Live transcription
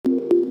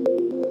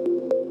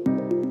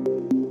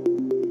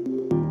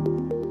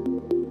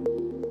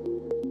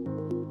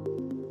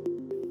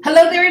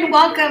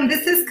welcome.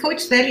 This is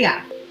Coach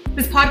Velia.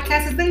 This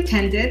podcast is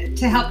intended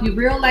to help you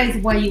realize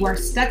why you are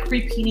stuck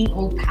repeating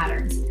old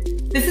patterns.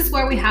 This is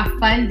where we have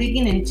fun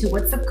digging into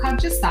what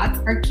subconscious thoughts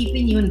are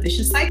keeping you in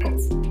vicious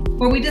cycles,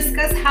 where we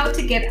discuss how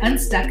to get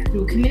unstuck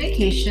through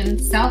communication,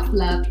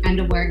 self-love, and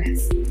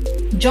awareness.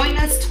 Join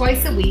us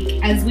twice a week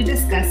as we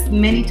discuss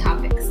many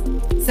topics.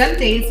 Some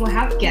days we'll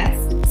have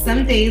guests,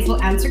 some days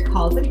we'll answer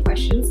calls and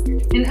questions,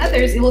 and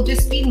others it will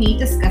just be me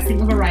discussing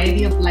a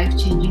variety of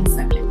life-changing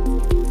subjects.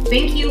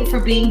 Thank you for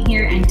being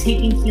here and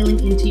taking healing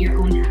into your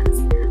own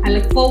hands. I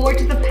look forward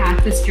to the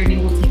path this journey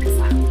will take us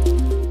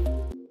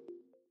on.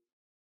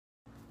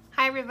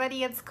 Hi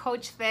everybody, it's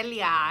Coach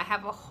Velia. I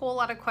have a whole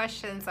lot of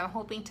questions I'm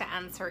hoping to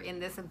answer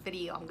in this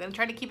video. I'm going to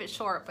try to keep it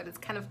short, but it's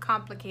kind of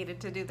complicated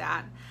to do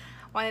that.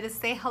 Wanted to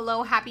say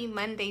hello, happy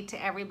Monday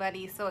to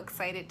everybody. So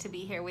excited to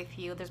be here with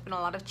you. There's been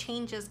a lot of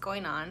changes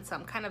going on, so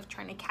I'm kind of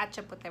trying to catch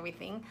up with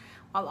everything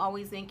while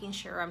always making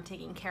sure I'm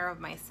taking care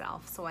of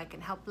myself so I can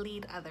help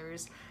lead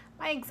others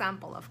by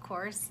example, of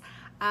course.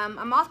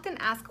 I'm often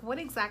asked, what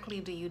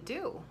exactly do you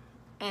do?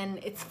 And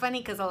it's funny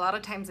because a lot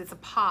of times it's a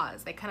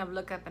pause. I kind of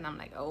look up and I'm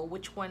like, oh,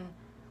 which one?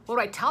 What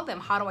do I tell them?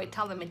 How do I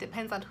tell them? It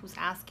depends on who's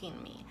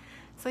asking me.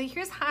 So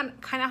here's kind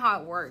of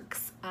how it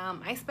works.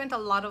 I spent a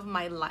lot of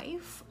my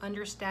life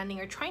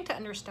understanding or trying to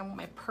understand what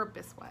my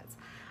purpose was.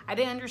 I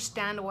didn't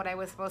understand what I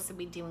was supposed to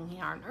be doing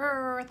here on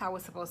earth. I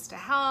was supposed to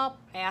help.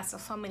 I asked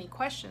so many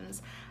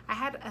questions. I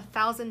had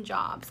 1,000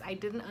 jobs. I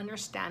didn't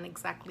understand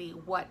exactly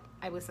what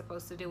I was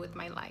supposed to do with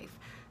my life.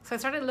 So I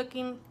started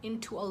looking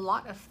into a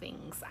lot of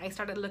things. I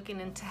started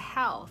looking into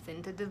health,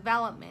 into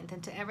development,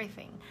 into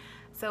everything.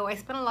 So I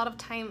spent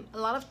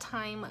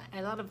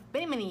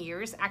many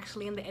years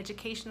actually in the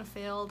education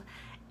field.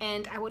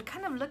 And I would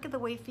kind of look at the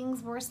way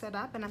things were set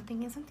up and I'm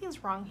thinking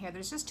something's wrong here.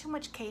 There's just too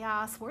much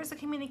chaos. Where's the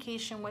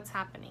communication? What's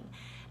happening?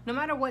 No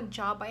matter what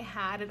job I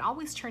had, it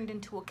always turned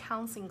into a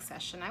counseling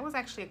session. I was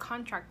actually a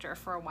contractor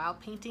for a while,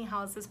 painting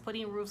houses,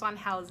 putting roofs on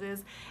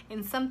houses,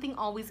 and something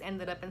always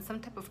ended up in some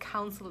type of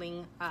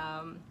counseling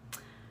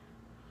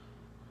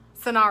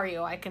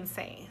scenario, I can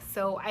say.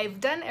 So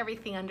I've done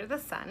everything under the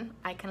sun.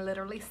 I can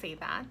literally say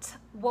that.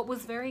 What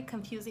was very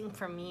confusing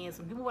for me is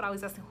when people would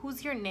always ask me,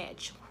 who's your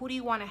niche? Who do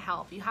you want to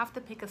help? You have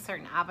to pick a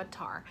certain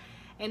avatar.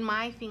 And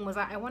my thing was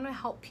I want to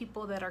help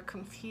people that are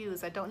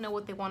confused. I don't know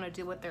what they want to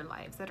do with their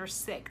lives, that are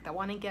sick, that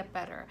want to get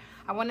better.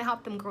 I want to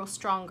help them grow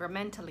stronger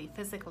mentally,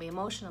 physically,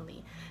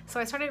 emotionally.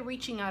 So I started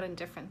reaching out in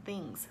different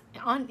things.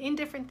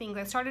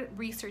 I started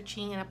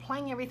researching and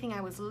applying everything I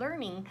was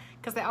learning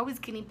because I always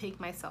guinea pig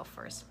myself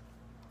first.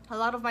 A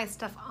lot of my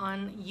stuff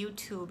on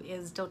YouTube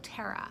is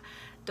doTERRA.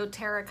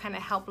 doTERRA kind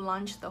of helped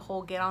launch the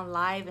whole get on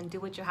live and do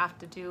what you have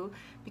to do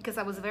because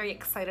I was very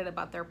excited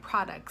about their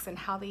products and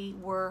how I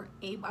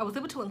was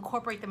able to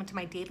incorporate them into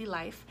my daily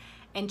life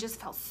and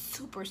just felt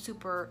super,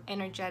 super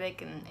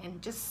energetic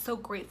and just so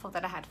grateful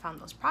that I had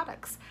found those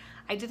products.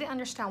 I didn't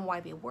understand why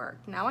they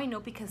worked. Now I know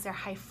because they're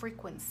high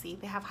frequency.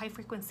 They have high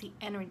frequency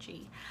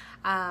energy.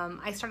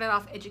 I started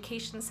off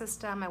education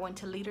system. I went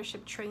to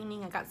leadership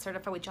training. I got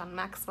certified with John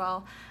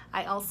Maxwell.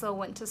 I also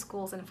went to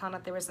schools and found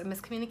out there was a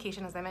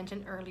miscommunication, as I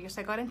mentioned earlier.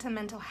 So I got into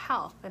mental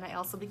health and I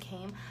also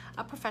became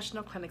a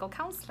professional clinical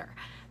counselor.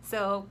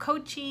 So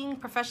coaching,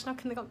 professional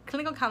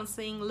clinical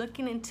counseling,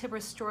 looking into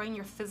restoring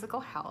your physical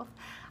health.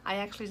 I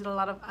actually did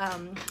I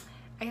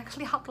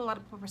actually helped a lot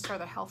of people restore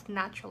their health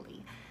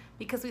naturally,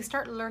 because we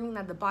start learning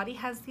that the body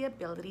has the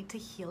ability to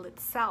heal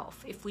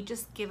itself if we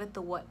just give it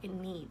what it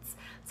needs.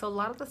 So a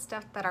lot of the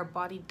stuff that our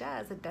body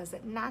does, it does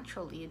it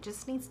naturally. It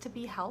just needs to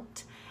be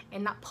helped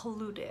and not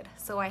polluted.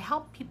 So I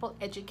help people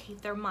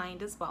educate their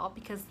mind as well,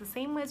 because the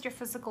same way as your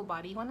physical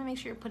body, you want to make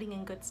sure you're putting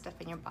in good stuff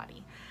in your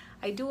body.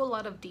 I do a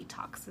lot of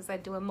detoxes. I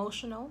do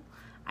emotional,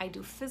 I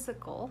do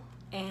physical,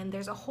 and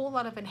there's a whole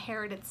lot of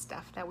inherited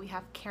stuff that we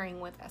have carrying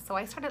with us. So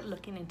I started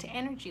looking into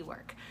energy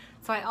work.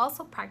 So I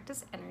also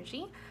practice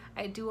energy.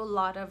 I do a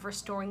lot of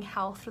restoring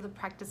health through the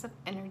practice of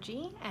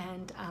energy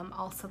and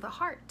also the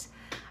heart.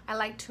 I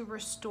like to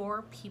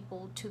restore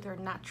people to their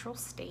natural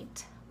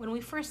state. When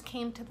we first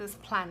came to this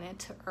planet,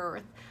 to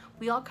Earth,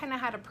 we all kind of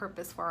had a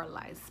purpose for our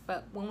lives.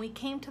 But when we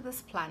came to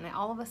this planet,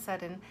 all of a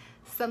sudden,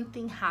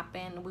 something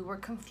happened. We were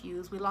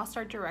confused. We lost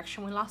our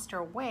direction. We lost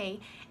our way.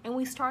 And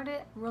we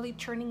started really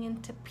turning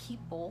into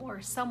people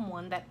or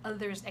someone that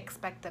others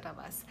expected of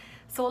us.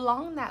 So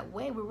along that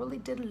way, we really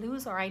did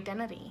lose our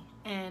identity.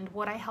 And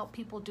what I help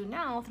people do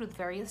now through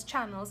various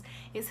channels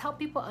is help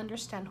people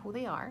understand who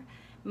they are.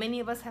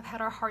 Many of us have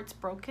had our hearts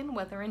broken,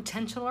 whether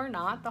intentional or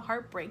not. The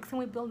heart breaks and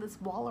we build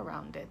this wall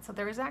around it. So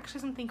there is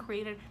actually something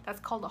created that's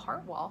called a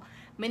heart wall.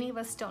 Many of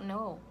us don't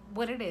know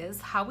what it is,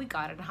 how we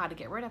got it, and how to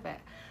get rid of it.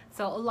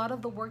 So a lot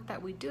of the work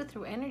that we do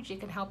through energy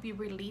can help you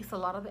release a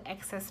lot of the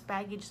excess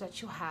baggage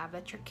that you have,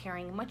 that you're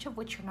carrying, much of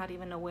which you're not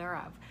even aware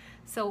of.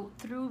 So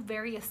through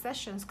various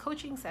sessions,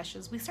 coaching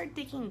sessions, we start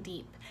digging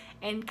deep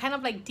and kind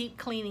of like deep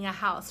cleaning a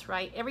house,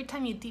 right? Every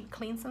time you deep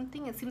clean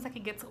something, it seems like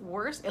it gets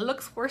worse. It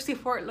looks worse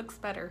before it looks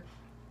better.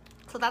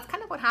 So that's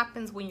kind of what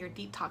happens when you're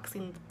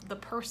detoxing the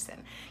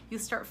person. You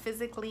start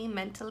physically,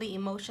 mentally,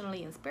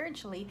 emotionally, and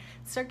spiritually,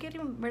 start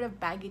getting rid of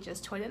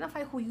baggages to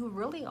identify who you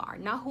really are,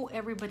 not who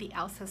everybody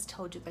else has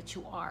told you that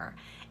you are.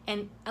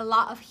 And a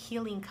lot of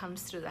healing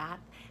comes through that.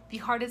 The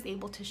heart is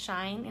able to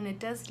shine, and it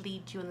does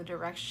lead you in the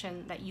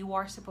direction that you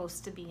are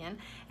supposed to be in,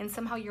 and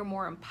somehow you're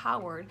more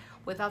empowered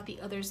without the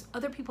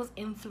other people's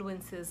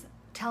influences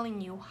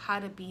telling you how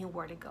to be and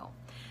where to go.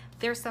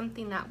 There's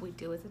something that we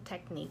do as a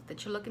technique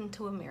that you look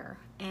into a mirror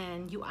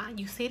and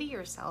you say to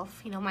yourself,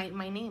 you know,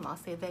 my name, I'll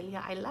say,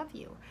 Velia, I love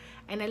you.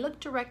 And I look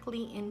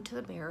directly into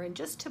the mirror and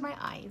just to my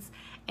eyes,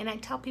 and I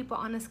tell people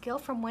on a scale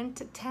from 1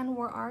 to 10,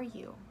 where are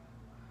you?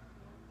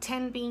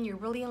 10 being you're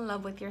really in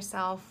love with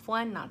yourself,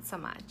 1 not so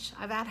much.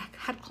 I've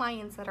had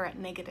clients that are at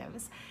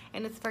negatives,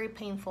 and it's very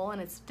painful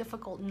and it's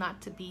difficult not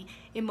to be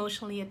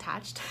emotionally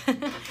attached,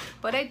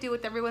 but I do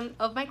with every one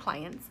of my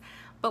clients.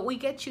 But we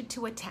get you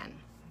to a 10.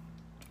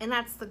 And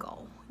that's the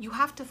goal. You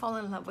have to fall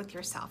in love with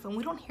yourself. And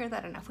we don't hear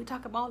that enough. We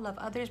talk about love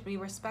others, be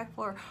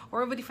respectful,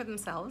 or everybody for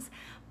themselves.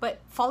 But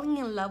falling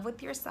in love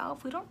with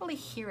yourself, we don't really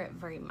hear it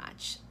very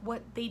much.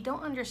 What we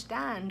don't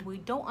understand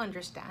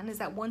is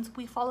that once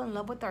we fall in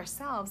love with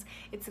ourselves,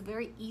 we're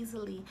very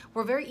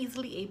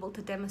easily able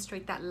to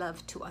demonstrate that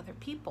love to other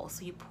people.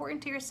 So you pour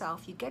into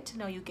yourself, you get to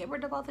know, you get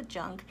rid of all the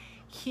junk,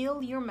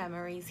 heal your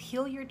memories,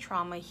 heal your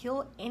trauma,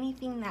 heal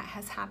anything that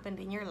has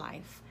happened in your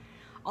life.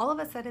 All of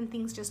a sudden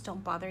things just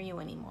don't bother you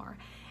anymore.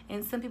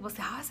 And some people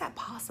say, how is that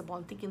possible?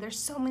 I'm thinking there's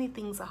so many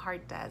things the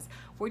heart does.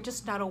 We're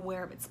just not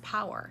aware of its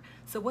power.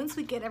 So once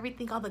we get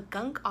everything, all the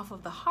gunk off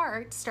of the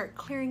heart, start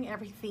clearing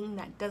everything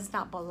that does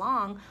not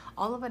belong,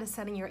 all of a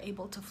sudden you're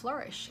able to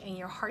flourish, and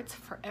your heart's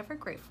forever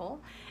grateful,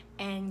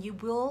 and you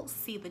will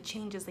see the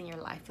changes in your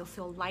life. You'll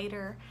feel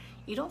lighter.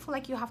 You don't feel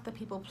like you have to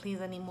people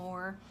please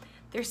anymore.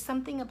 There's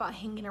something about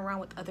hanging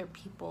around with other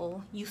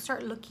people. You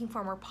start looking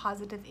for more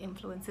positive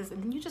influences,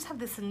 and then you just have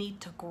this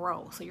need to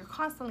grow. So you're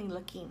constantly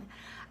looking.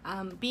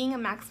 Being a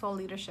Maxwell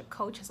leadership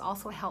coach has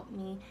also helped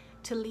me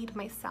to lead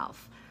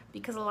myself,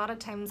 because a lot of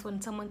times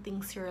when someone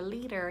thinks you're a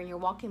leader and you're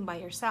walking by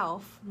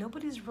yourself,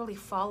 nobody's really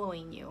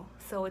following you.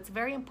 So it's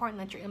very important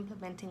that you're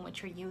implementing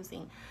what you're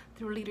using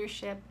through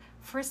leadership,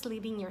 first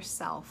leading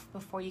yourself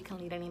before you can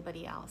lead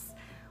anybody else.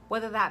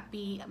 Whether that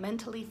be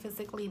mentally,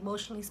 physically,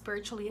 emotionally,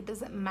 spiritually, it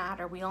doesn't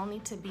matter. We all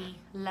need to be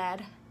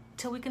led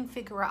till we can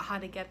figure out how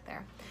to get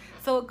there.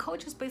 So a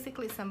coach is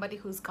basically somebody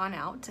who's gone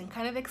out and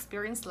kind of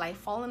experienced life,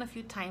 fallen a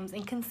few times,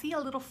 and can see a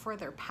little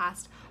further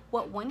past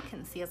what one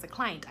can see as a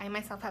client. I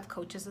myself have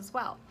coaches as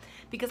well,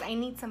 because I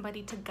need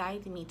somebody to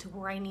guide me to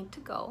where I need to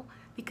go,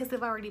 because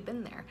they've already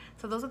been there.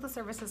 So those are the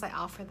services I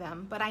offer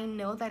them. But I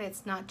know that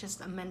it's not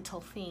just a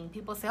mental thing.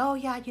 People say, oh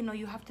yeah, you know,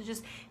 you have to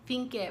just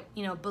think it,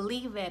 you know,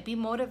 believe it, be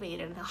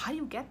motivated. How do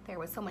you get there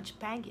with so much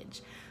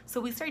baggage? So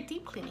we start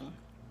deep cleaning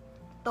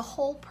the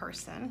whole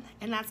person,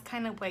 and that's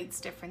kind of why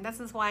it's different. This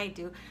is why I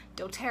do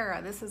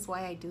doTERRA. This is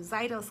why I do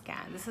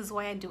Zytoscan. This is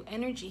why I do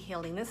energy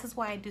healing. This is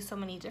why I do so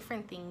many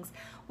different things.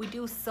 We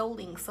do Soul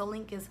Link. Soul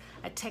Link is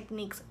a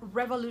technique,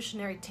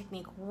 revolutionary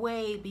technique,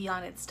 way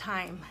beyond its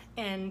time,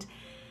 and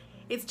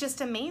it's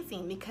just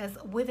amazing, because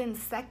within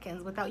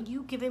seconds, without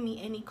you giving me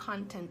any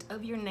content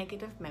of your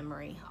negative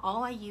memory,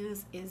 all I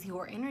use is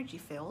your energy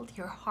field,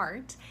 your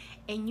heart,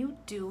 and you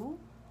do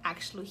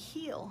actually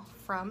heal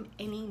from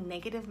any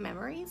negative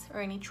memories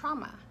or any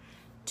trauma.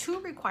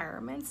 2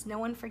 requirements: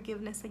 no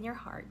unforgiveness in your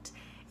heart,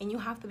 and you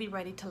have to be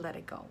ready to let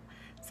it go.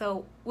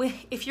 So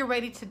if you're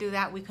ready to do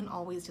that, we can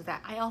always do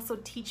that. I also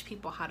teach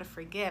people how to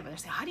forgive, and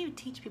they say, how do you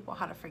teach people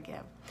how to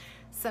forgive?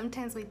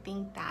 Sometimes we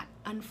think that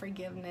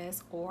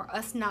unforgiveness or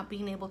us not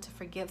being able to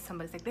forgive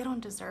somebody, it's like they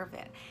don't deserve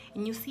it.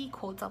 And you see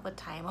quotes all the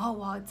time, oh,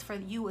 well, it's for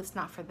you, it's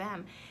not for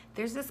them.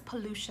 There's this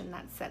pollution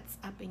that sets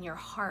up in your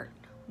heart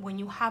when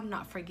you have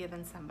not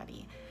forgiven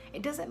somebody.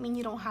 It doesn't mean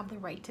you don't have the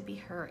right to be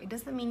hurt. It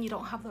doesn't mean you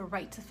don't have the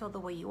right to feel the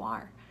way you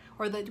are,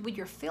 or what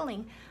you're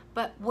feeling,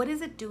 but what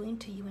is it doing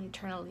to you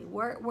internally?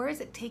 Where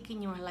is it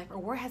taking you in life, or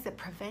where has it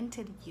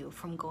prevented you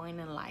from going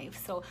in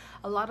life? So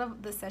a lot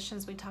of the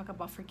sessions we talk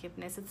about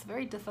forgiveness. It's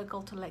very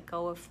difficult to let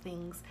go of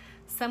things.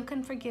 Some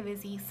can forgive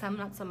easy, some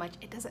not so much.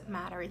 It doesn't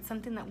matter. It's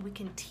something that we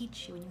can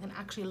teach you, and you can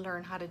actually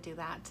learn how to do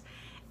that,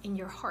 and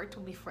your heart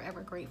will be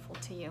forever grateful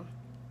to you.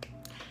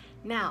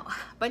 Now,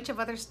 a bunch of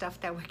other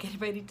stuff that we're getting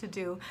ready to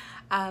do.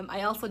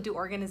 I also do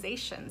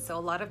organization. So a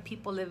lot of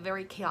people live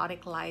very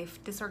chaotic life,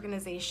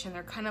 disorganization.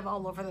 They're kind of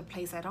all over the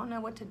place. I don't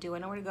know what to do. I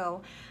know where to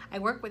go. I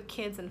work with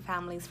kids and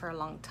families for a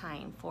long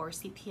time for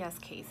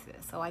CPS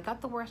cases. So I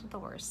got the worst of the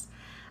worst.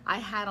 I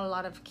had a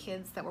lot of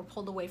kids that were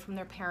pulled away from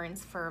their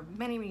parents for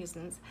many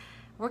reasons.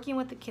 Working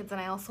with the kids,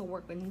 and I also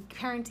work in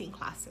parenting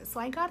classes.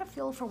 So I got a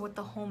feel for what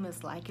the home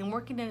is like. And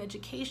working in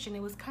education,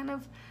 it was kind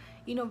of,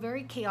 you know,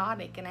 very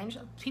chaotic, and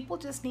people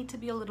just need to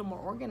be a little more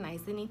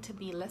organized. They need to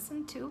be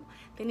listened to.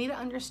 They need to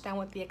understand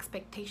what the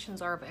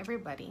expectations are of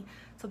everybody.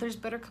 So there's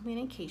better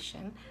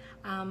communication.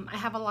 I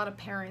have a lot of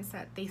parents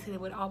that they say they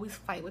would always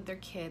fight with their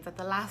kids. That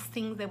the last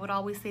thing they would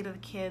always say to the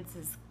kids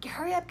is,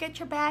 hurry up, get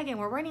your bag, and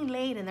we're running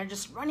late, and they're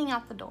just running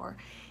out the door.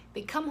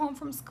 They come home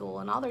from school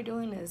and all they're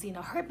doing is,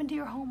 hurry up and do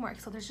your homework.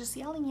 So there's just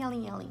yelling,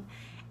 yelling, yelling.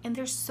 And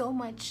there's so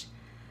much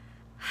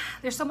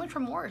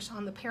remorse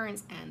on the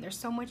parents' end. There's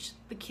so much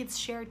the kids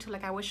share too,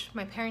 like, I wish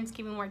my parents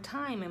gave me more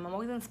time, and I'm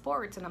always in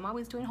sports and I'm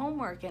always doing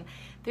homework. And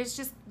there's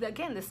just,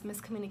 again, this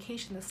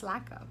miscommunication, this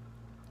lack of.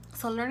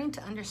 So learning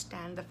to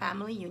understand the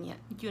family unit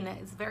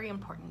is very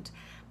important.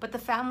 But the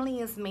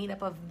family is made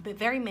up of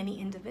very many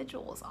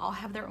individuals. All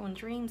have their own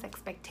dreams,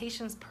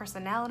 expectations,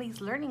 personalities,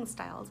 learning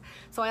styles.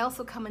 So I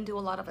also come and do a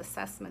lot of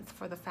assessments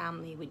for the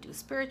family. We do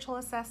spiritual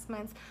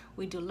assessments,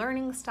 we do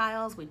learning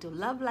styles, we do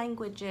love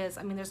languages.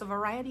 I mean, there's a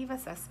variety of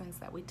assessments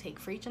that we take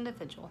for each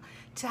individual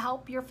to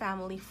help your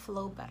family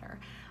flow better.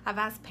 I've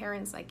asked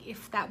parents, like,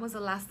 if that was the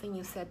last thing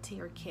you said to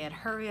your kid,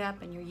 hurry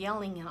up, and you're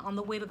yelling and on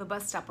the way to the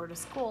bus stop or to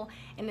school,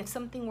 and if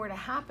something were to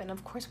happen,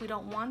 of course we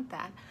don't want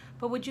that,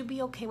 but would you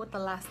be okay with the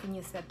last thing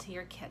you said to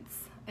your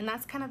kids? And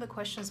that's kind of the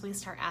questions we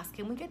start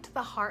asking. We get to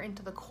the heart and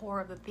to the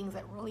core of the things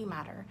that really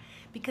matter,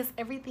 because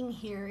everything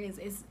here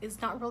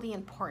is not really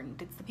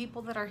important. It's the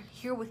people that are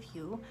here with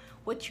you,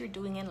 what you're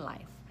doing in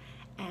life,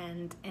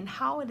 and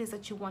how it is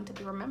that you want to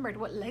be remembered.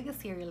 What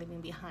legacy are you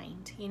leaving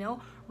behind?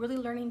 Really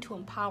learning to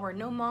empower.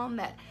 No mom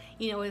that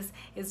is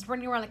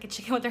running around like a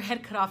chicken with her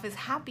head cut off is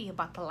happy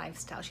about the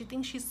lifestyle. She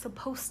thinks she's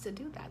supposed to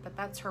do that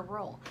that's her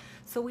role.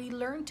 So we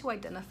learn to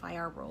identify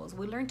our roles.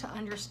 We learn to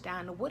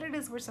understand what it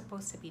is we're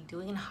supposed to be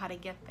doing and how to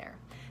get there.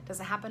 Does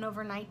it happen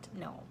overnight?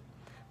 No.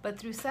 But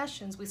through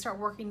sessions, we start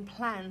working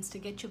plans to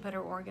get you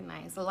better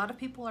organized. A lot of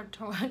people are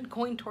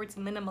going towards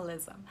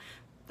minimalism.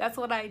 That's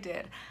what I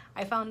did.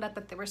 I found out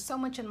that there was so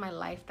much in my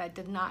life that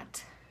did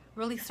not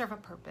really serve a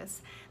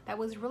purpose, that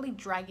was really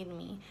dragging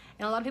me.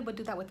 And a lot of people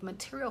do that with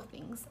material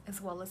things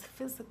as well as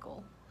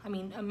physical,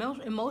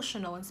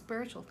 emotional and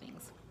spiritual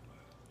things.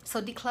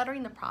 So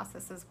decluttering the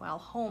process as well,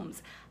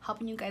 homes,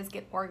 helping you guys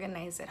get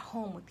organized at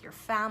home with your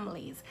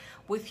families,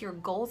 with your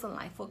goals in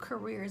life, what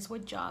careers,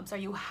 what jobs, are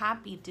you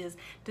happy?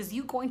 Does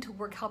you going to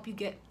work help you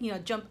get,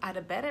 jump out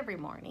of bed every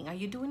morning? Are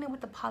you doing it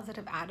with a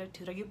positive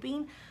attitude? Are you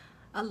being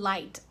a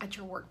light at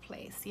your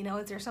workplace?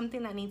 Is there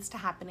something that needs to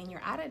happen in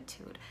your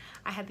attitude?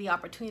 I had the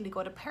opportunity to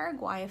go to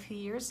Paraguay a few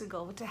years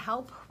ago to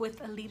help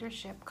with a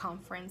leadership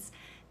conference,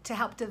 to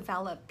help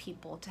develop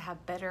people to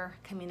have better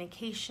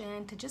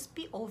communication, to just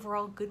be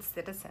overall good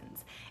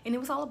citizens. And it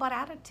was all about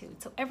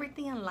attitude. So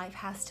everything in life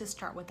has to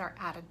start with our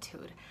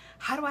attitude.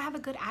 How do I have a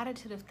good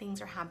attitude if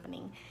things are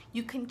happening?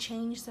 You can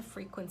change the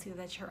frequency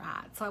that you're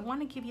at. So I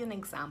want to give you an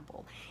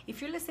example. If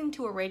you're listening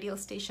to a radio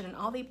station and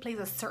all they play is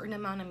a certain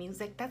amount of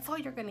music, that's all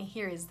you're going to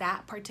hear is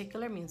that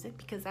particular music,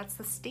 because that's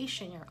the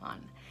station you're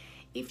on.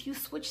 If you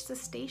switch the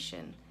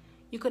station,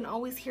 you can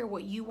always hear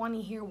what you want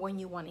to hear when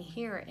you want to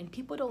hear it. And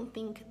people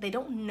they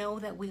don't know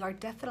that we are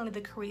definitely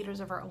the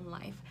creators of our own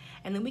life.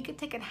 And then we could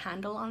take a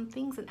handle on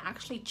things and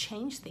actually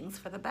change things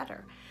for the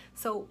better.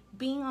 So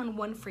being on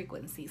one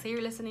frequency, say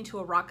you're listening to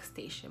a rock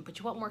station, but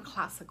you want more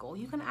classical,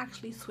 you can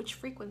actually switch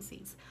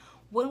frequencies.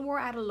 When we're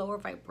at a lower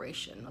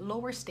vibration, a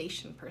lower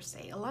station per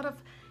se, a lot of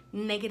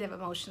negative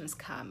emotions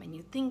come, and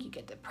you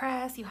get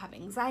depressed, you have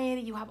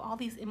anxiety, you have all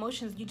these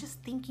emotions, you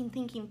just thinking,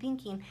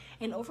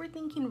 and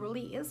overthinking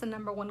really is the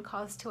number one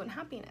cause to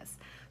unhappiness.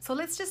 So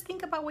let's just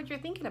think about what you're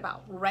thinking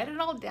about. Write it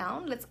all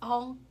down, let's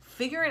all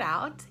figure it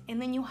out, and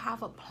then you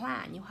have a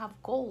plan, you have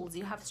goals,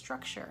 you have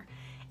structure,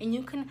 and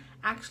you can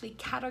actually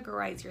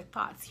categorize your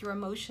thoughts, your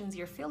emotions,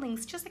 your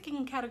feelings, just like you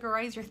can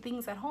categorize your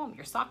things at home,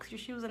 your socks, your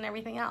shoes, and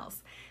everything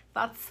else.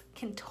 Thoughts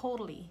can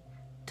totally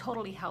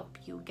help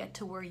you get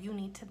to where you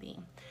need to be.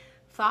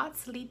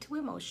 Thoughts lead to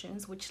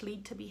emotions, which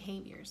lead to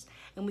behaviors.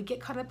 And we get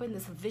caught up in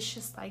this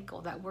vicious cycle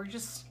that we're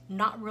just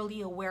not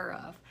really aware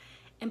of.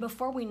 And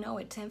before we know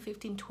it, 10,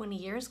 15, 20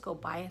 years go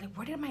by, like,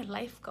 where did my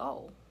life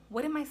go?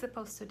 What am I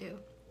supposed to do?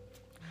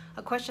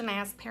 A question I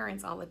ask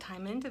parents all the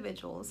time,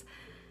 individuals.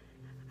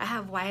 I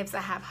have wives,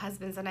 I have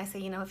husbands, and I say,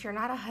 if you're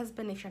not a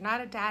husband, if you're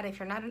not a dad, if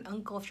you're not an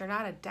uncle, if you're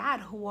not a dad,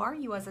 who are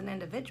you as an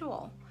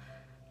individual?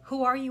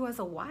 Who are you as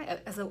a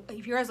wife?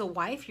 If you're a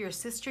wife, you're a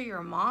sister, you're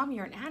a mom,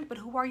 you're an aunt, but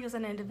who are you as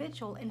an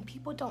individual? And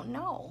people don't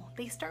know.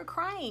 They start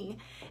crying.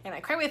 And I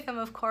cry with them,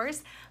 of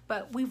course,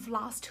 but we've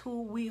lost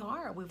who we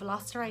are. We've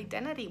lost our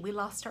identity. We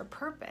lost our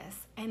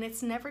purpose. And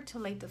it's never too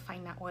late to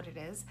find out what it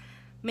is.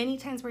 Many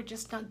times we're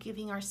just not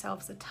giving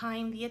ourselves the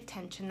time, the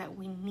attention that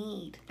we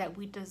need, that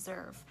we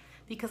deserve.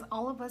 Because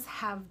all of us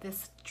have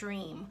this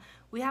dream.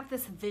 We have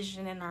this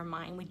vision in our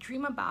mind. We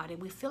dream about it.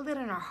 We feel it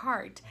in our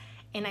heart.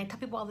 And I tell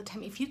people all the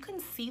time, if you can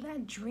see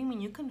that dream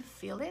and you can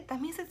feel it, that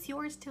means it's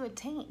yours to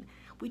attain.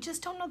 We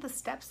just don't know the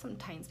steps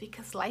sometimes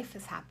because life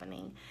is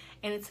happening.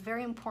 And it's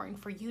very important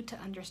for you to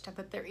understand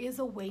that there is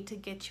a way to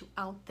get you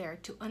out there,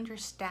 to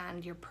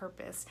understand your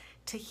purpose,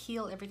 to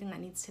heal everything that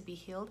needs to be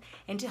healed,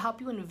 and to help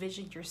you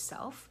envision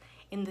yourself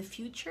in the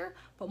future,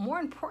 but more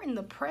important,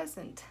 the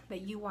present that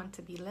you want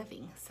to be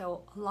living.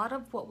 So a lot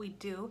of what we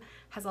do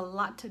has a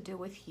lot to do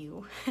with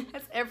you. It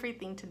has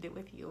everything to do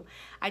with you.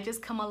 I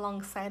just come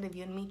alongside of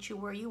you and meet you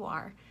where you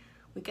are.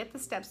 We get the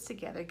steps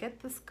together,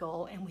 get this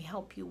goal, and we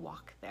help you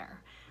walk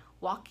there.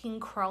 walking,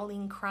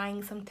 crawling,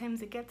 crying.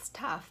 Sometimes it gets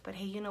tough, but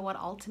hey, you know what?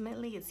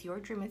 Ultimately, it's your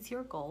dream, it's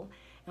your goal,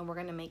 and we're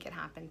going to make it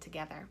happen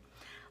together.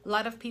 A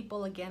lot of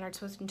people, again, are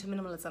switching to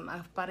minimalism.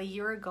 About a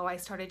year ago, I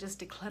started just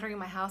decluttering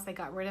my house. I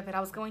got rid of it. I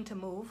was going to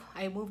move.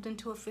 I moved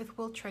into a fifth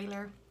wheel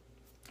trailer.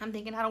 I'm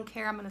thinking, I don't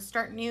care. I'm going to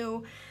start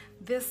new.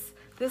 This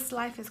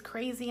life is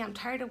crazy. I'm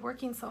tired of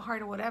working so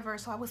hard or whatever.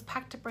 So I was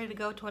packed up ready to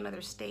go to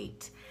another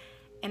state.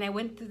 And I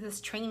went through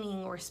this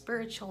training or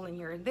spiritual, and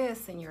you're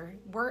this, and you're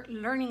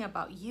learning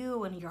about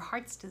you and your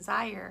heart's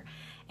desire.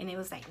 And it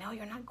was like, no,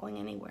 you're not going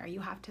anywhere. You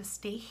have to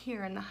stay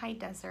here in the high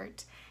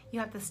desert. You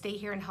have to stay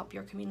here and help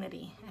your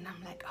community. And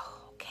I'm like,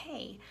 oh,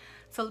 okay.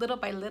 So little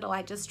by little,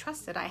 I just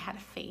trusted. I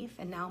had faith,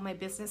 and now my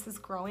business is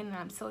growing, and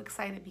I'm so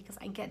excited because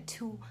I get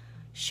to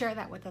share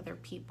that with other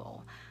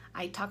people.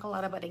 I talk a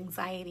lot about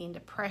anxiety and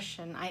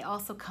depression. I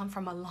also come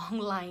from a long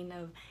line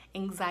of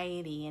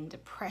anxiety and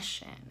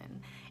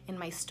depression, and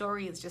my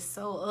story is just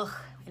so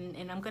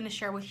and I'm going to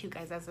share with you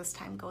guys as this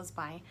time goes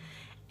by.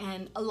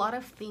 And a lot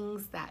of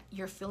things that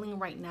you're feeling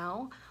right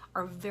now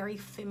are very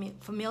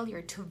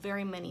familiar to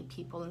very many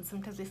people, and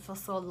sometimes we feel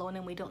so alone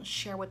and we don't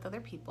share with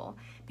other people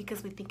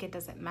because we think it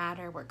doesn't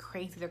matter, we're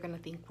crazy, they're going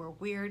to think we're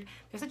weird.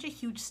 There's such a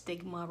huge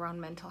stigma around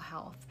mental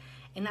health,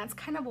 and that's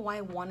kind of why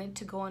I wanted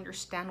to go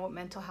understand what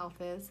mental health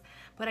is.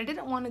 But I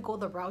didn't want to go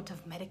the route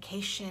of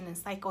medication and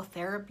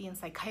psychotherapy and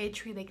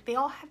psychiatry. They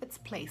all have its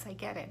place, I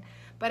get it,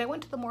 but I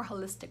went to the more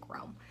holistic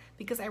realm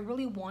because I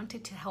really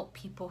wanted to help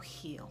people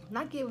heal,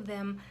 not give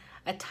them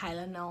a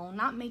Tylenol,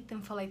 not make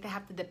them feel like they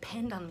have to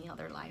depend on me all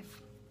their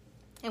life.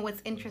 And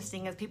what's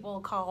interesting is people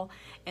will call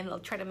and they'll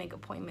try to make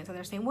appointments, and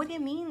they're saying, what do you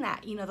mean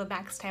that, the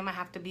max time I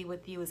have to be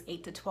with you is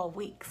 8 to 12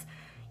 weeks?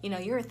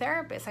 You're a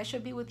therapist, I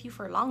should be with you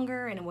for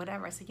longer and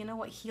whatever. I said, you know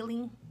what,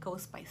 healing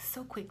goes by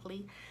so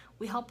quickly.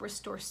 We help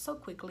restore so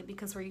quickly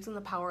because we're using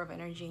the power of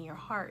energy in your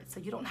heart. So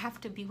you don't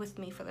have to be with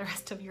me for the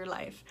rest of your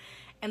life.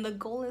 And the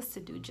goal is to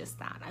do just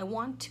that. I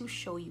want to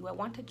show you, I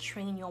want to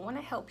train you, I want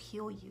to help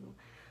heal you.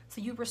 So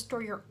you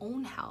restore your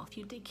own health,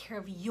 you take care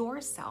of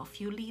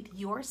yourself, you lead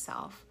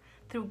yourself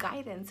through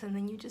guidance, and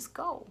then you just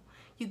go.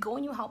 You go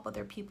and you help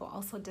other people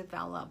also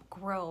develop,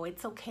 grow.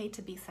 It's okay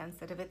to be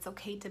sensitive. It's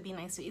okay to be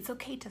nice. It's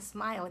okay to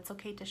smile. It's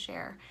okay to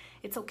share.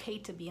 It's okay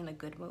to be in a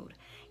good mood.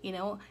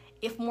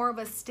 If more of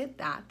us did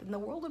that, then the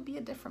world would be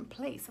a different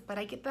place. But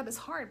I get that it's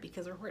hard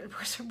because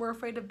we're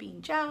afraid of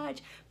being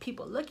judged.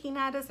 People looking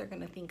at us, they're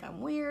going to think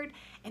I'm weird.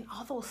 And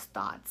all those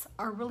thoughts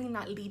are really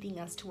not leading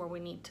us to where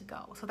we need to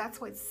go. So that's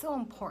why it's so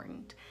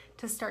important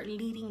to start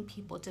leading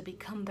people to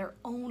become their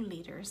own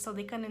leaders so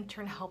they can in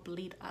turn help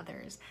lead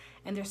others.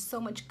 And there's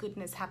so much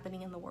goodness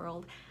happening in the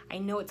world. I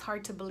know it's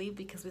hard to believe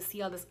because we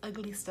see all this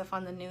ugly stuff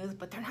on the news,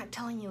 but they're not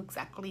telling you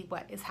exactly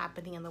what is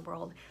happening in the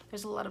world.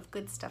 There's a lot of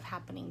good stuff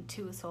happening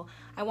too. So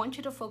I want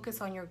you to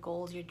focus on your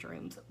goals, your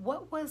dreams.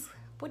 What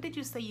did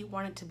you say you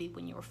wanted to be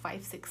when you were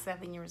 5, 6,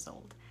 7 years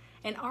old?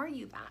 And are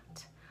you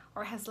that?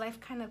 Or has life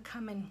kind of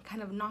come and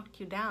kind of knocked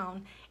you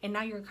down and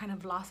now you're kind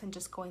of lost and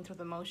just going through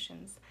the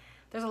motions?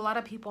 There's a lot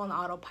of people on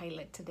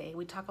autopilot today.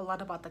 We talk a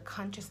lot about the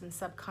conscious and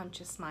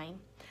subconscious mind.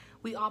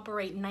 We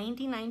operate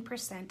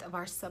 99% of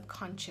our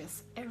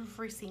subconscious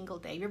every single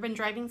day. You've been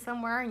driving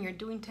somewhere and you're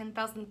doing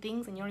 10,000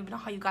 things and you don't even know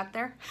how you got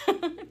there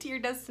to your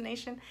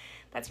destination.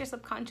 That's your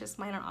subconscious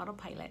mind on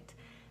autopilot.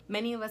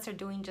 Many of us are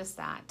doing just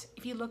that.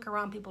 If you look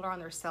around, people are on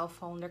their cell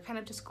phone. They're kind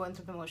of just going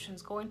through the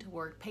motions, going to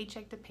work,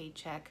 paycheck to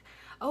paycheck.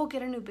 Oh,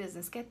 get a new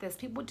business, get this.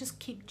 People just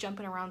keep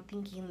jumping around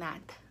thinking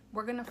that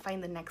we're going to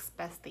find the next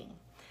best thing.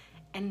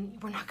 And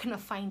we're not going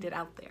to find it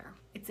out there.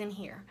 It's in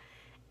here.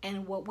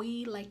 And what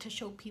we like to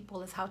show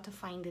people is how to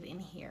find it in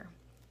here.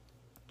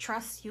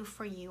 Trust you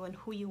for you and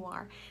who you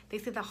are. They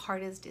say the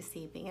heart is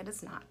deceiving. It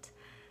is not.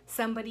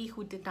 Somebody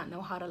who did not know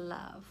how to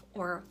love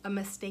or a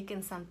mistake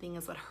in something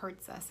is what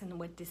hurts us and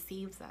what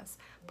deceives us.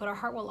 But our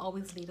heart will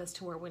always lead us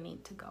to where we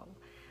need to go.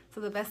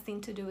 So the best thing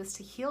to do is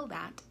to heal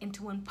that and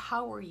to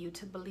empower you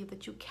to believe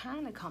that you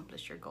can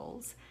accomplish your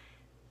goals.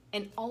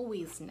 And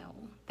always know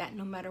that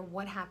no matter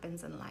what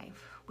happens in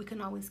life, we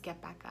can always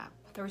get back up.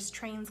 There's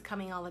trains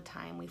coming all the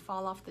time. We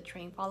fall off the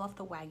train, fall off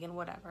the wagon,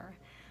 whatever.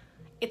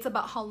 It's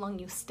about how long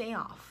you stay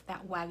off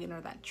that wagon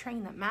or that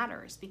train that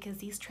matters, because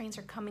these trains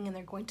are coming and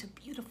they're going to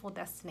beautiful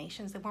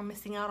destinations and we're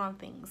missing out on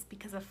things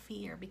because of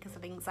fear, because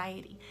of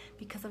anxiety,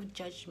 because of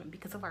judgment,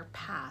 because of our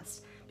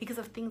past, because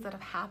of things that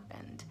have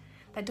happened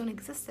that don't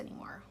exist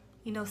anymore.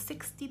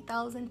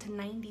 60,000 to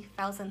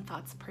 90,000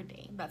 thoughts per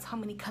day. That's how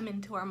many come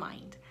into our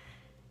mind.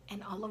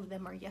 And all of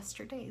them are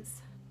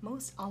yesterdays.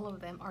 Most all of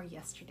them are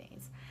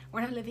yesterdays. We're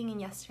not living in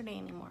yesterday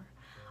anymore.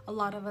 A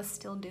lot of us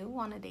still do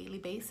on a daily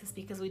basis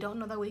because we don't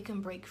know that we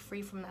can break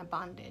free from that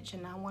bondage.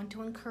 And I want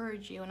to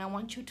encourage you, and I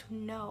want you to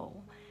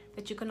know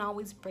that you can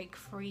always break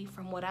free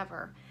from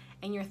whatever.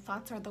 And your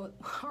thoughts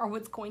are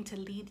what's going to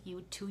lead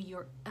you to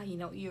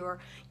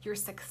your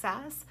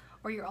success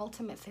or your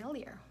ultimate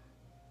failure.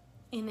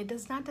 And it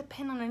does not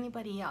depend on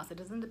anybody else. It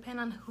doesn't depend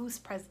on who's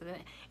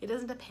president. It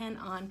doesn't depend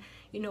on,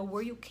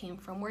 where you came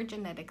from, where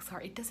genetics are.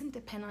 It doesn't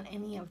depend on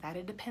any of that.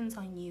 It depends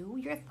on you,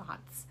 your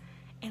thoughts,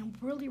 and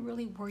really,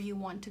 really where you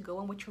want to go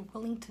and what you're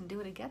willing to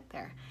do to get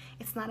there.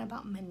 It's not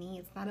about money.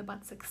 It's not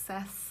about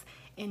success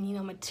and,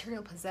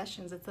 material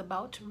possessions. It's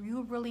about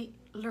you really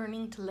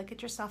learning to look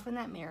at yourself in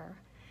that mirror,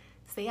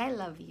 say, I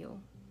love you.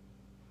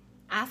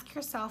 Ask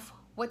yourself,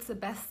 what's the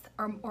best,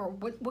 or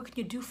what can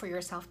you do for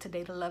yourself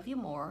today to love you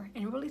more,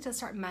 and really to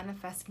start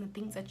manifesting the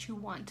things that you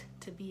want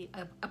to be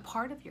a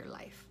part of your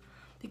life.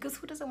 Because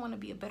who doesn't want to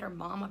be a better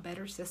mom, a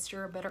better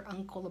sister, a better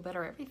uncle, a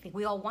better everything?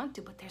 We all want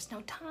to, but there's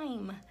no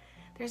time.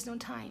 There's no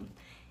time.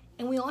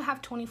 And we all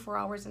have 24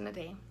 hours in a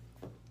day.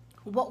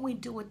 What we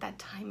do with that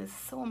time is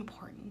so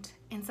important.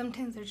 And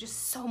sometimes there's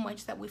just so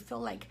much that we feel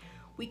like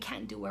we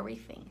can't do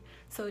everything.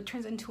 So it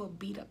turns into a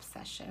beat up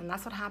session. And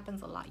that's what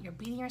happens a lot. You're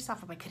beating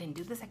yourself up. I couldn't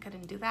do this. I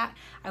couldn't do that.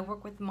 I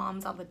work with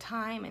moms all the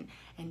time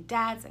and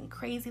dads and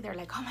crazy. They're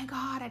like, oh my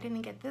God, I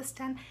didn't get this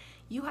done.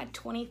 You had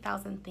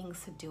 20,000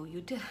 things to do.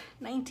 You did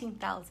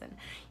 19,000.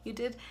 You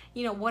did,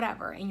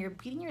 whatever. And you're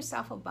beating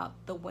yourself about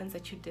the ones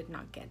that you did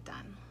not get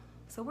done.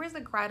 So where's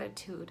the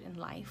gratitude in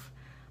life?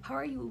 How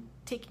are you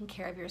taking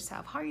care of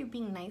yourself? How are you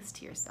being nice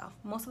to yourself?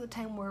 Most of the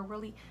time we're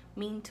really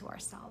mean to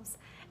ourselves.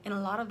 And a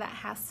lot of that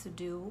has to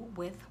do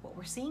with what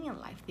we're seeing in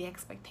life, the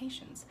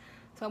expectations.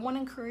 So I want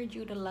to encourage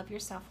you to love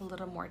yourself a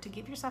little more, to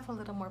give yourself a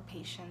little more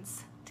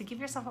patience, to give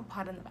yourself a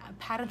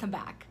pat on the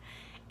back.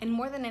 And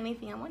more than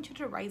anything, I want you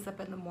to rise up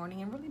in the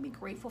morning and really be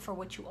grateful for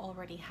what you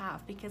already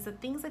have, because the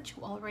things that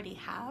you already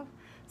have,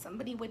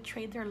 somebody would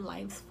trade their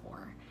lives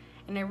for.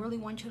 And I really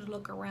want you to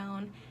look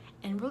around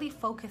and really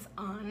focus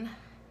on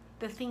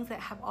the things that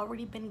have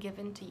already been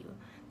given to you,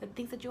 the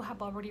things that you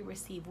have already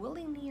received,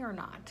 willingly or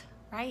not,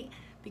 right?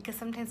 Because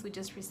sometimes we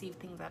just receive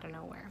things out of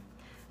nowhere.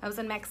 I was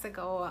in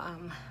Mexico a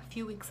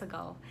few weeks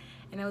ago,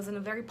 and I was in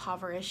a very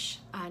impoverished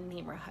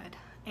neighborhood,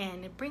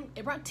 and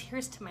it brought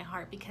tears to my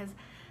heart because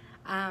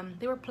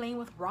they were playing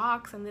with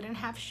rocks and they didn't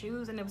have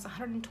shoes, and it was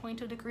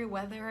 122-degree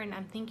weather, and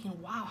I'm thinking,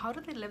 wow, how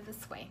do they live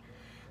this way?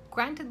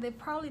 Granted, they've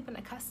probably been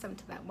accustomed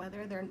to that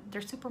weather.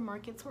 Their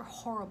supermarkets were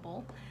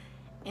horrible,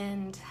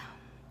 and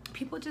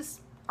people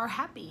just are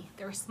happy.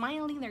 They're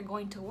smiling, they're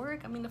going to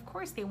work. I mean, of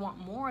course they want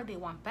more, they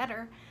want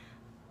better,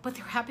 but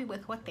they're happy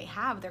with what they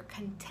have. They're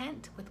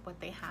content with what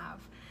they have.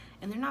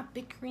 And they're not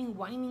bickering,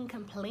 whining,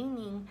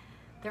 complaining.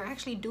 They're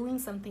actually doing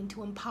something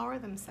to empower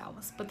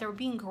themselves, but they're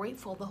being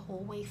grateful the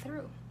whole way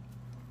through.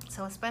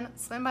 So I spent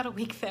about a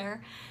week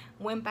there,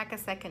 went back a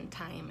second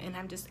time, and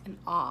I'm just in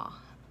awe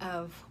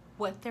of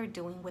what they're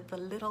doing with the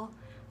little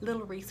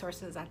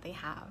resources that they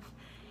have.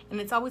 And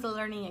it's always a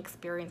learning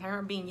experience. I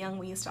remember being young,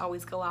 we used to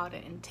always go out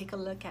and take a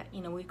look at,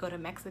 we'd go to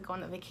Mexico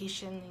on a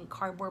vacation in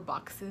cardboard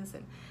boxes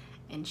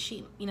and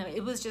sheep.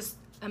 It was just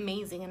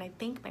amazing. And I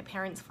thank my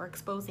parents for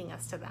exposing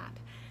us to that,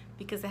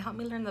 because they helped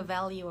me learn the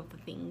value of the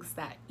things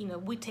that,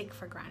 we take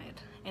for granted.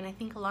 And I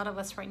think a lot of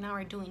us right now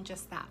are doing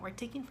just that. We're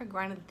taking for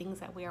granted the things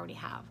that we already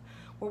have.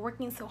 We're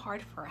working so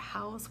hard for a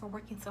house. We're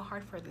working so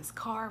hard for this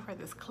car, for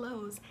this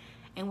clothes.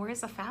 And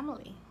where's the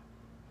family?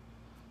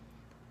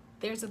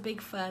 There's a big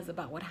fuzz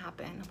about what's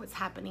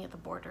happening at the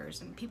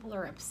borders, and people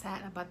are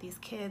upset about these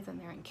kids and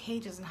they're in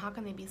cages and how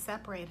can they be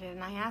separated.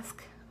 And I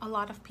ask a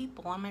lot of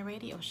people on my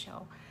radio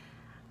show,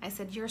 I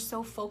said, you're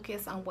so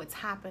focused on what's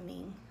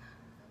happening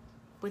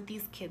with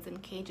these kids in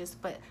cages,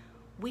 but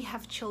we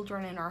have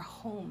children in our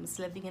homes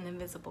living in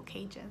invisible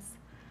cages.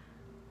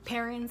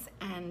 Parents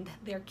and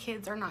their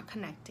kids are not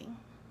connecting.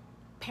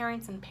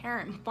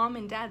 Mom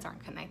and dads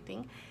aren't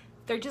connecting.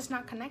 They're just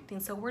not connecting.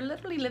 So we're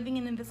literally living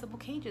in invisible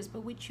cages,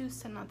 but we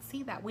choose to not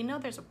see that. We know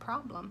there's a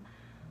problem,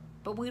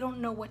 but we don't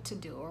know what to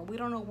do, or we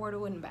don't know where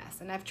to invest.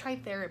 And I've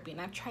tried therapy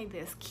and I've tried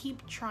this.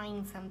 Keep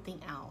trying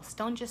something else.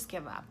 Don't just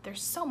give up.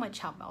 There's so much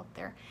help out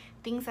there.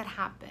 Things that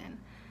happen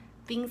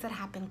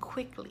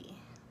quickly.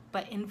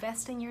 But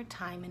invest in your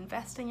time,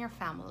 invest in your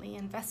family,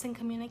 invest in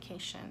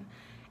communication,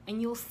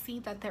 and you'll see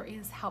that there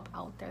is help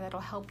out there that'll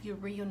help you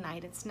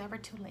reunite. It's never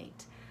too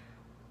late.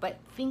 But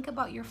think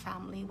about your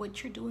family,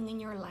 what you're doing in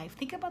your life.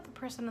 Think about the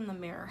person in the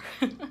mirror.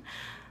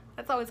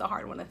 That's always a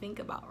hard one to think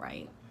about,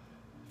 right?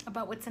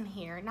 About what's in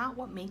here, not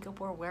what makeup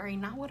we're wearing,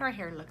 not what our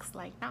hair looks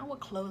like, not what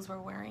clothes we're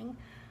wearing,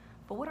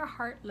 but what our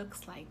heart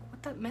looks like,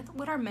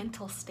 what our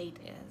mental state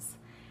is,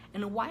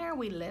 and why are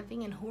we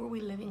living, and who are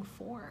we living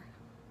for?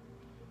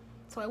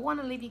 So I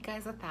want to leave you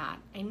guys with that.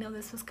 I know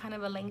this was kind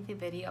of a lengthy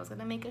video. I was going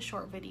to make a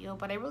short video,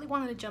 but I really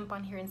wanted to jump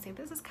on here and say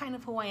this is kind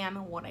of who I am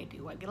and what I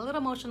do. I get a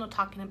little emotional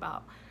talking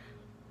about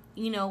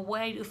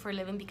what I do for a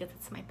living, because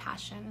it's my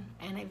passion,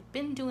 and I've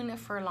been doing it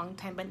for a long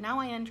time, but now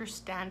I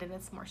understand, and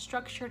it's more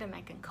structured, and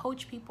I can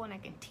coach people and I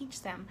can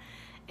teach them,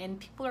 and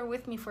people are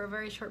with me for a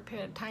very short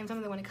period of time.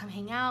 Sometimes they want to come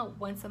hang out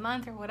once a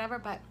month or whatever,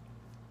 but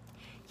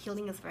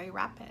healing is very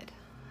rapid,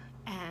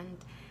 and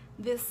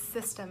this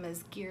system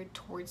is geared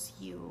towards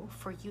you,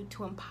 for you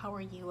to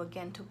empower you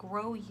again, to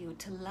grow you,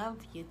 to love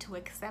you, to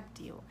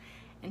accept you,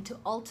 and to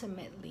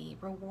ultimately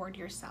reward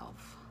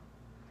yourself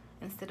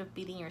instead of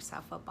beating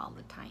yourself up all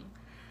the time.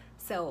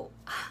 So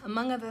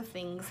among other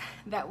things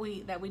that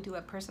we do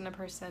at Person to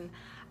Person,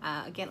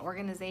 again,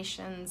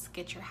 organizations,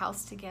 get your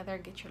house together,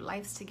 get your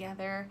lives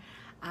together.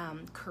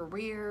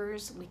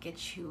 careers, we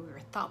get your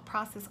thought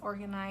process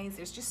organized.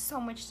 There's just so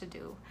much to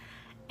do.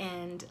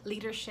 And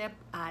leadership,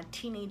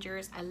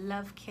 teenagers, I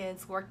love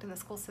kids, worked in the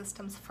school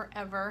systems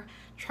forever,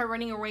 try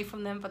running away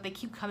from them, but they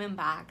keep coming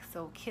back.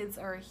 So kids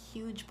are a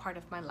huge part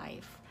of my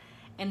life.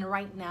 And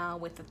right now,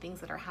 with the things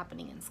that are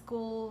happening in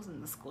schools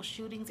and the school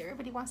shootings,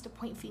 everybody wants to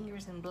point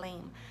fingers and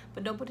blame,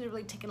 but nobody's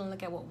really taking a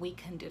look at what we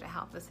can do to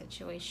help the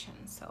situation.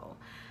 So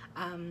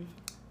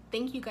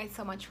thank you guys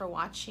so much for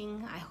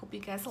watching. I hope you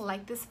guys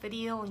like this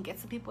video and get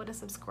some people to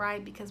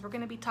subscribe, because we're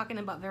going to be talking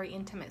about very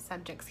intimate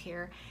subjects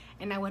here.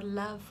 And I would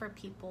love for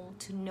people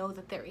to know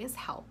that there is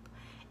help.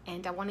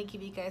 And I want to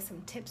give you guys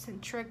some tips and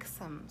tricks,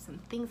 some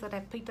things that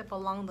I've picked up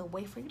along the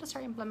way for you to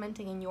start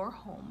implementing in your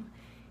home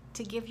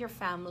to give your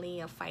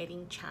family a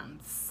fighting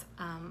chance.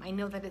 I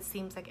know that it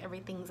seems like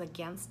everything's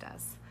against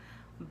us,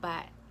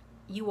 but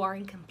you are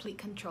in complete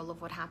control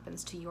of what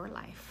happens to your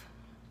life.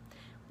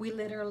 We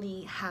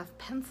literally have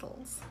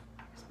pencils.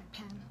 Here's my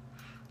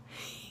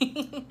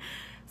pen.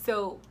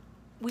 So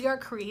we are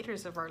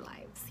creators of our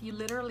lives. You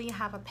literally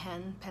have a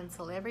pen,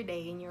 pencil every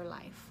day in your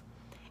life,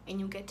 and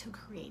you get to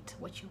create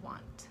what you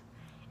want.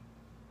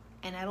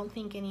 And I don't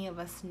think any of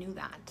us knew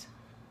that.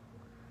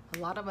 A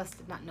lot of us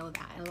did not know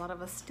that, and a lot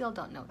of us still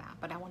don't know that,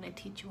 but I want to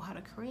teach you how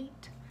to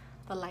create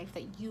the life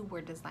that you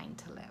were designed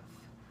to live.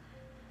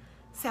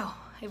 So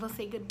I will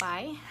say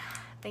goodbye.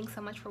 Thanks so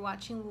much for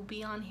watching. We'll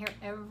be on here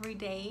every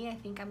day. I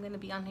think I'm going to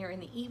be on here in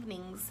the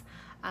evenings,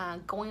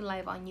 going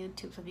live on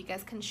YouTube. So if you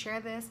guys can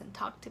share this and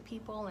talk to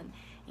people and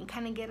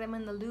kind of get them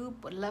in the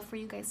loop, would love for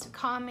you guys to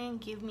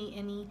comment, give me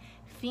any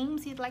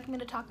themes you'd like me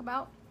to talk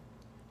about,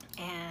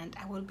 and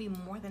I will be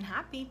more than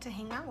happy to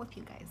hang out with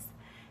you guys.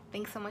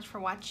 Thanks so much for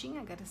watching.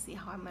 I got to see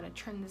how I'm going to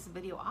turn this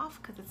video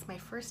off, because it's my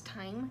first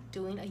time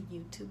doing a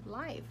YouTube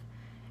live,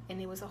 and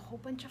it was a whole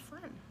bunch of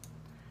fun.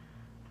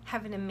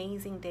 Have an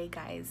amazing day,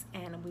 guys,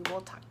 and we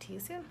will talk to you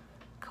soon.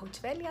 Coach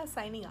Velia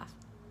signing off.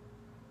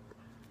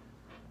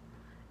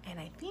 And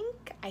I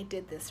think I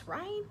did this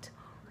right,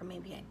 or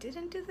maybe I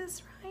didn't do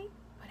this right,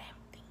 but I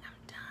think I'm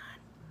done.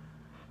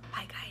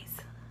 Bye,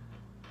 guys.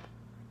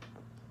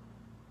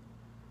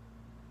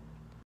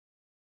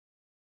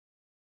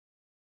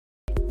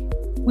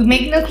 We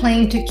make no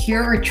claim to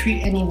cure or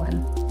treat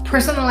anyone.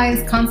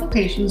 Personalized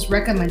consultations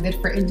recommended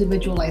for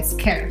individualized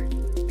care.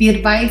 The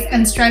advice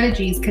and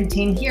strategies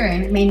contained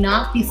herein may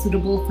not be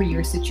suitable for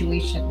your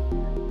situation.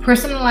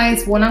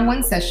 Personalized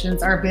one-on-one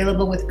sessions are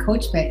available with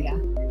Coach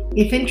Velia.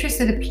 If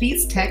interested,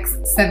 please text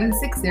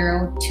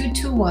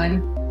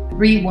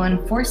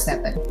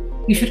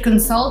 760-221-3147. You should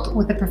consult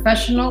with a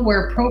professional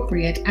where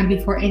appropriate and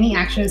before any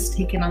action is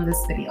taken on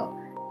this video.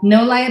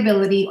 No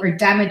liability or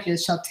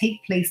damages shall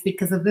take place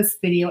because of this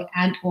video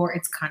and/or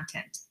its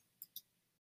content.